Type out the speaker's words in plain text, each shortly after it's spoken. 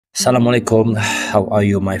Assalamualaikum, how are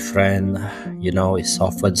you, my friend? It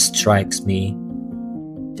often strikes me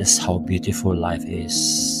just how beautiful life is.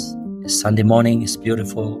 Sunday morning is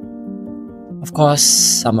beautiful. Of course,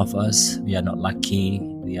 some of us, we are not lucky.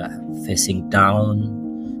 We are facing down.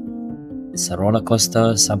 It's a roller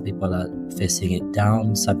coaster. Some people are facing it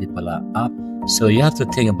down. Some people are up. So you have to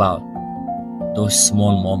think about those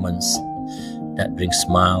small moments that bring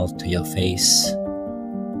smile to your face,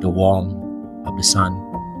 the warmth of the sun.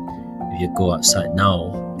 If you go outside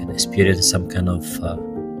now, you can experience some kind of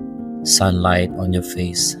sunlight on your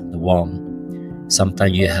face, the warmth.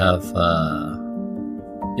 Sometimes you have,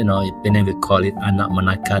 we call it anak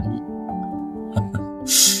menakan.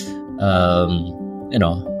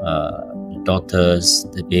 Daughters,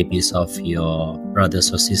 the babies of your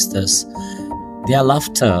brothers or sisters, their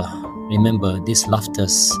laughter. Remember, these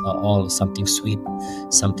laughters are all something sweet,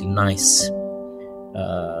 something nice.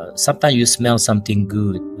 Sometimes you smell something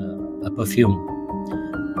good, a perfume,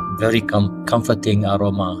 very comforting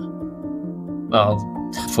aroma. Well,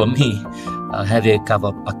 for me, having a cup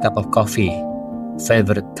of coffee,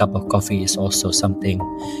 favorite cup of coffee is also something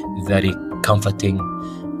very comforting,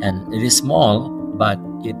 and it is small, but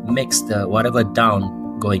it makes the whatever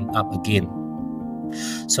down going up again.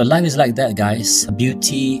 So life is like that, guys.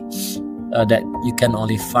 Beauty that you can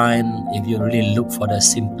only find if you really look for the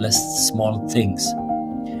simplest small things.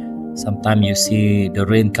 Sometimes you see the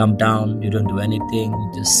rain come down, you don't do anything,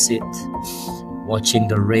 you just sit watching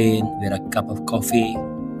the rain with a cup of coffee.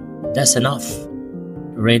 That's enough.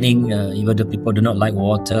 Raining, even though people do not like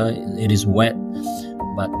water, it is wet,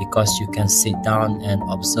 but because you can sit down and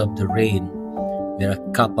observe the rain with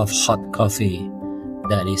a cup of hot coffee,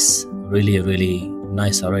 that is really, really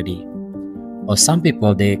nice already. Or some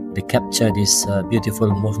people, they capture this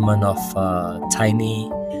beautiful movement of tiny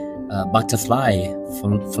butterfly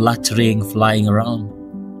fluttering, flying around,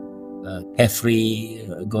 carefree,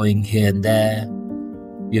 going here and there,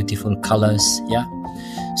 beautiful colors. Yeah,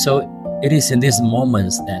 so it is in these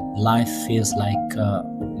moments that life feels like a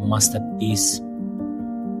masterpiece,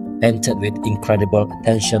 painted with incredible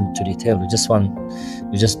attention to detail. You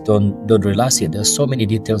just don't realize it. There's so many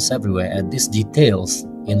details everywhere, and these details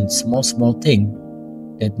in small thing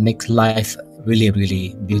that makes life really,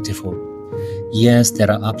 really beautiful. Yes, there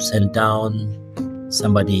are ups and downs.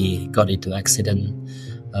 Somebody got into accident,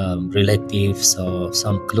 relatives or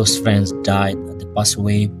some close friends died, they passed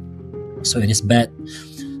away. So it is bad.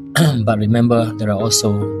 But remember, there are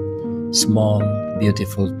also small,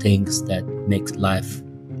 beautiful things that make life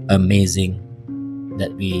amazing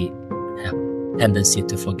that we have tendency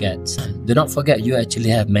to forget. Do not forget, you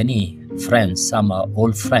actually have many friends. Some are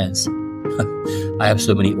old friends. I have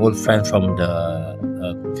so many old friends from the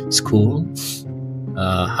school,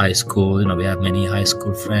 high school. We have many high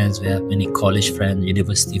school friends. We have many college friends,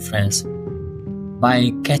 university friends.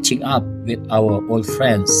 By catching up with our old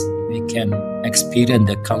friends, we can experience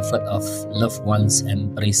the comfort of loved ones'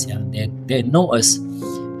 embrace. Yeah, they know us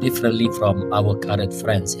differently from our current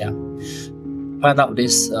friends. Yeah, find out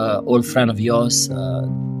this old friend of yours,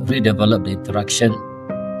 redevelop the interaction.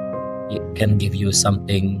 It can give you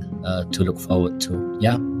something to look forward to.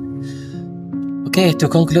 Yeah. Okay, to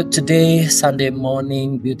conclude today, Sunday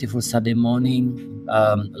morning, beautiful Sunday morning.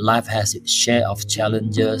 Life has its share of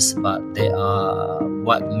challenges, but they are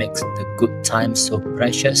what makes the good times so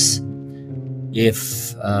precious.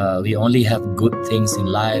 If we only have good things in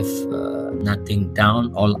life, nothing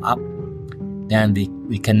down, all up, then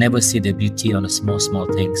we can never see the beauty on the small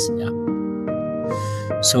things. Yeah.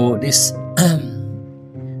 So these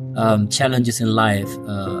challenges in life,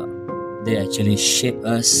 they actually shape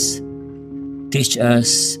us, teach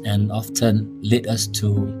us, and often lead us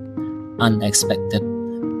to unexpected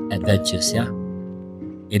adventures. Yeah,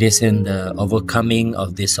 it is in the overcoming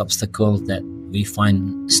of these obstacles that we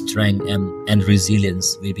find strength and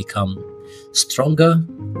resilience. We become stronger.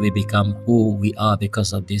 We become who we are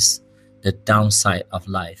because of this, the downside of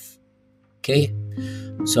life. Okay,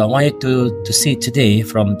 so I want you to see today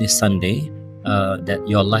from this Sunday that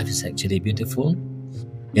your life is actually beautiful.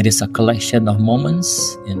 It is a collection of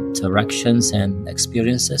moments, interactions, and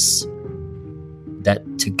experiences that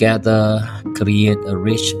together create a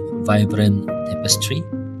rich, vibrant tapestry.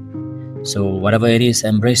 So whatever it is,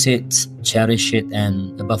 embrace it, cherish it,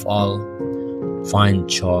 and above all, find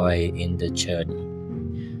joy in the journey.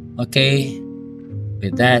 Okay,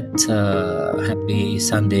 with that, happy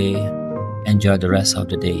Sunday. Enjoy the rest of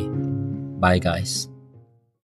the day. Bye, guys.